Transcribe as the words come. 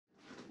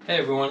Hey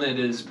everyone, it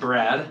is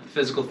Brad,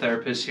 physical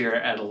therapist here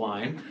at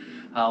Align.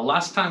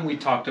 Last time we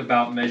talked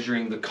about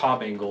measuring the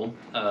Cobb angle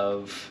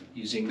of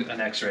using an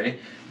x-ray.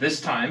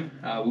 This time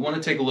we want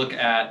to take a look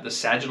at the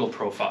sagittal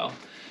profile.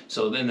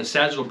 So in the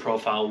sagittal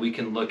profile we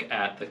can look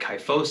at the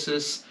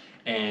kyphosis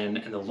and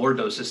the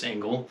lordosis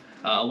angle,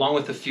 along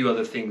with a few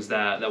other things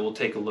that we'll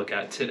take a look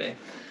at today.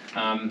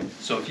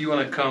 So if you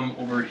want to come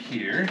over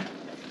here,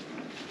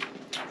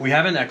 we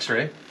have an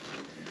x-ray.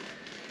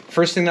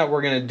 First thing that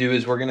we're going to do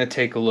is we're going to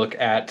take a look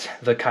at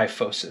the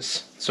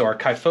kyphosis. So our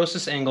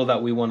kyphosis angle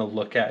that we want to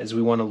look at is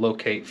we want to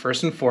locate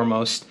first and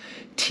foremost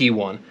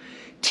T1.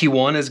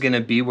 T1 is going to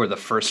be where the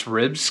first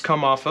ribs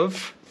come off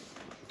of.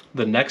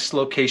 The next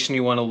location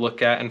you want to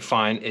look at and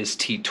find is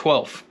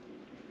T12.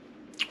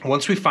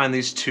 Once we find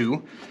these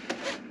two,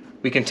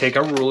 we can take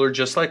our ruler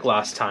just like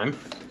last time,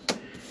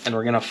 and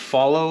we're going to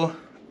follow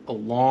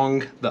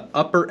along the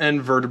upper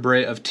end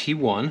vertebrae of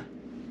T1.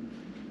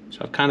 So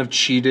I've kind of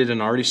cheated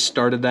and already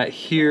started that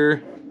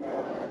here.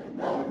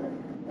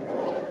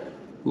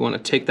 We want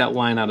to take that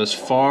line out as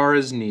far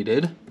as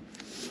needed.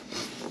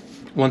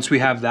 Once we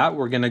have that,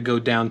 we're going to go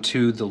down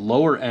to the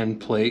lower end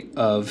plate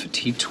of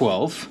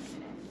T12.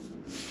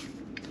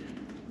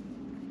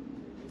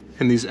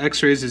 And these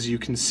x-rays, as you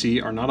can see,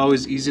 are not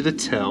always easy to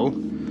tell.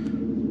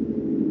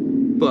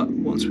 But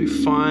once we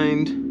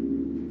find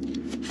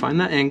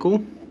that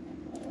angle.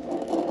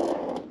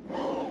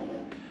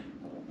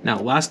 Now,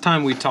 last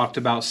time we talked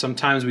about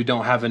sometimes we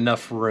don't have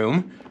enough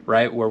room,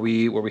 right, where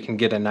we can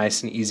get a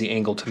nice and easy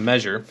angle to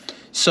measure.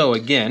 So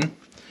again,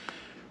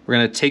 we're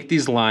going to take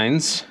these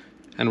lines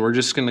and we're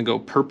just going to go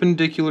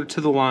perpendicular to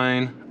the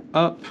line,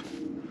 up,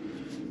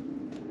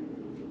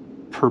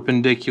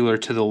 perpendicular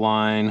to the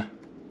line,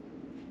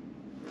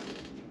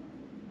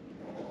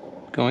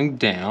 going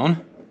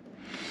down,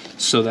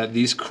 so that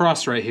these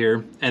cross right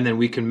here, and then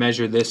we can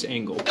measure this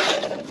angle.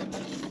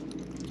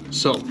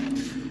 So,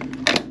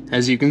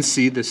 as you can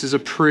see, this is a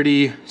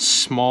pretty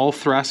small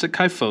thoracic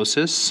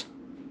kyphosis.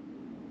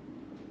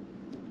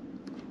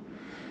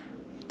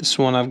 This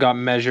one I've got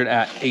measured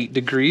at 8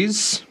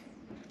 degrees.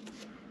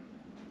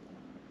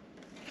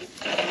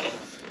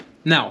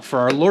 Now, for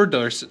our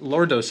lordosis,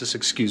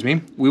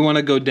 we want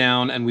to go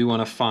down and we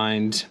want to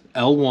find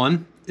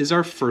L1 is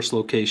our first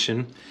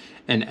location,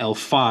 and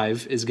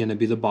L5 is going to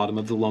be the bottom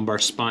of the lumbar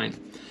spine.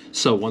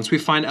 So once we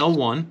find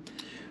L1,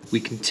 we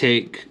can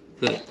take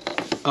the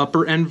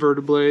upper end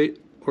vertebrae,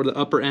 or the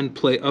upper end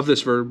plate of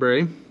this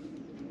vertebrae,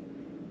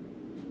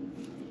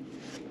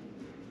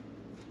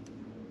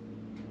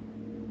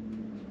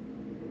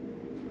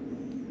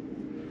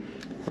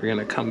 we're going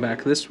to come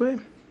back this way.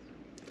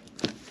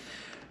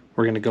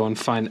 We're going to go and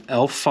find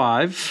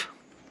L5.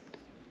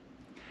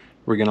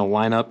 We're going to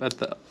line up at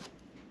the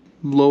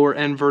lower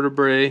end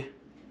vertebrae,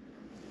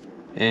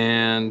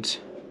 and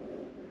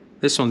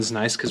this one's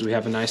nice because we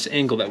have a nice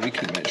angle that we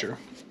can measure.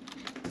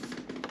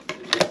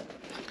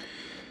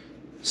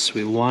 So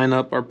we line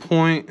up our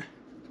point,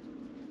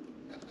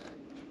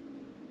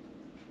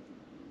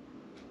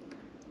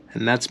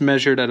 and that's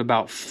measured at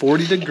about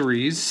 40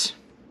 degrees.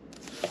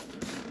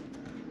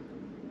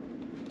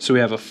 So we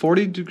have a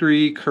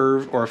 40-degree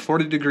curve, or a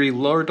 40-degree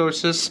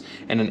lordosis,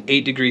 and an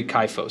 8-degree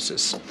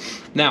kyphosis.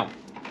 Now,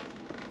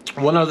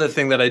 one other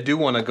thing that I do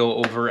want to go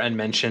over and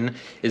mention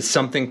is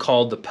something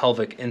called the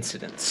pelvic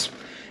incidence.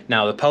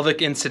 Now, the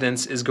pelvic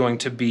incidence is going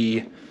to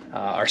be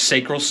our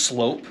sacral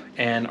slope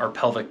and our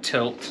pelvic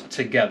tilt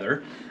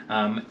together.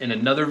 In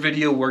another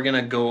video, we're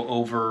going to go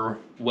over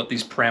what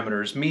these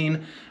parameters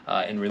mean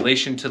in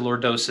relation to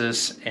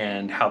lordosis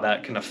and how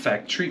that can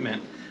affect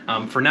treatment.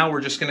 For now,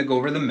 we're just going to go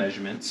over the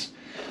measurements.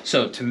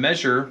 So to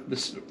measure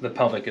the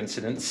pelvic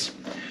incidence,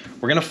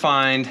 we're going to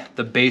find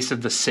the base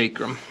of the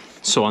sacrum.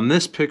 So on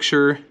this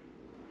picture,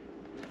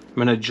 I'm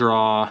going to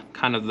draw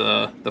kind of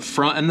the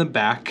front and the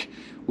back.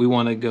 We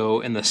want to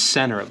go in the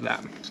center of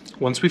that.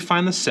 Once we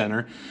find the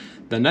center,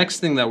 the next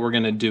thing that we're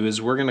going to do is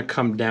we're going to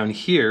come down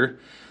here,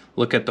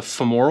 look at the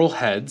femoral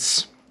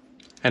heads,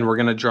 and we're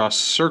going to draw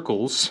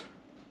circles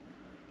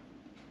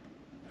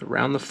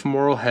around the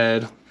femoral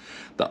head.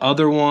 The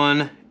other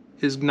one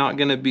is not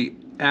going to be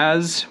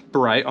as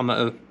bright on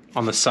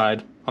the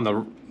side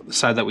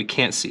that we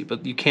can't see,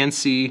 but you can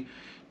see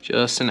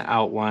just an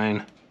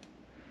outline.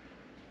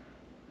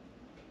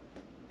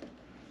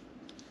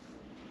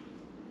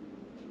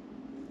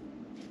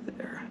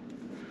 There.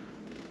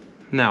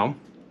 Now,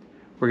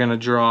 we're going to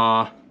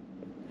draw,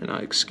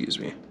 excuse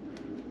me,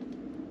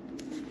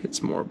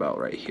 it's more about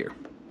right here.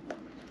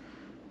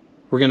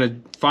 We're going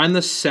to find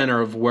the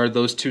center of where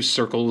those two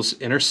circles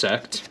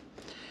intersect.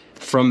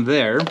 From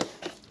there,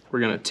 we're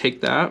going to take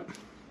that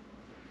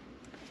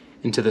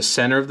into the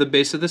center of the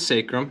base of the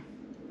sacrum,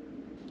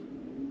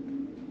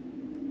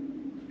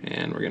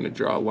 and we're going to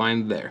draw a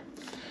line there.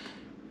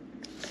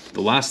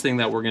 The last thing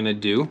that we're going to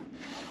do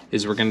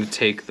is we're going to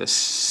take the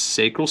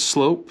sacral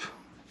slope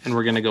and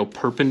we're going to go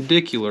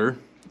perpendicular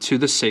to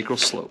the sacral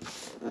slope.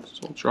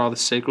 So I'll draw the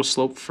sacral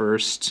slope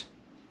first.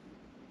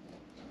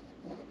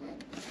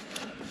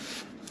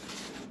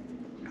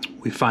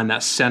 We find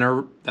that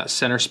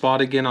center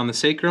spot again on the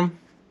sacrum,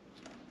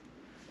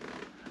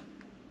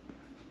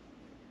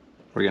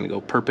 We're gonna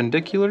go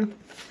perpendicular,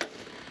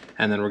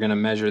 and then we're gonna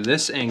measure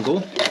this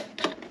angle.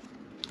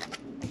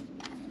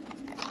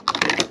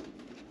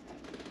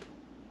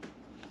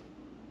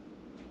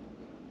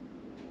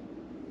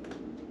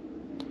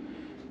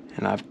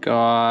 And I've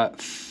got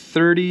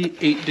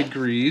 38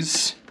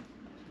 degrees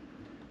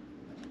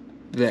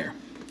there.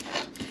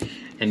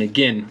 And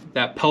again,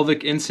 that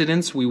pelvic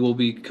incidence, we will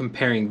be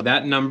comparing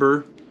that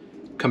number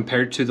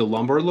compared to the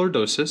lumbar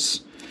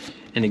lordosis.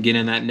 And again,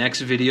 in that next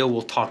video,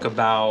 we'll talk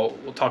about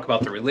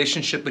the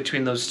relationship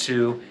between those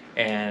two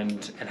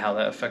and how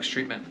that affects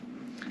treatment.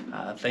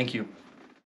 Thank you.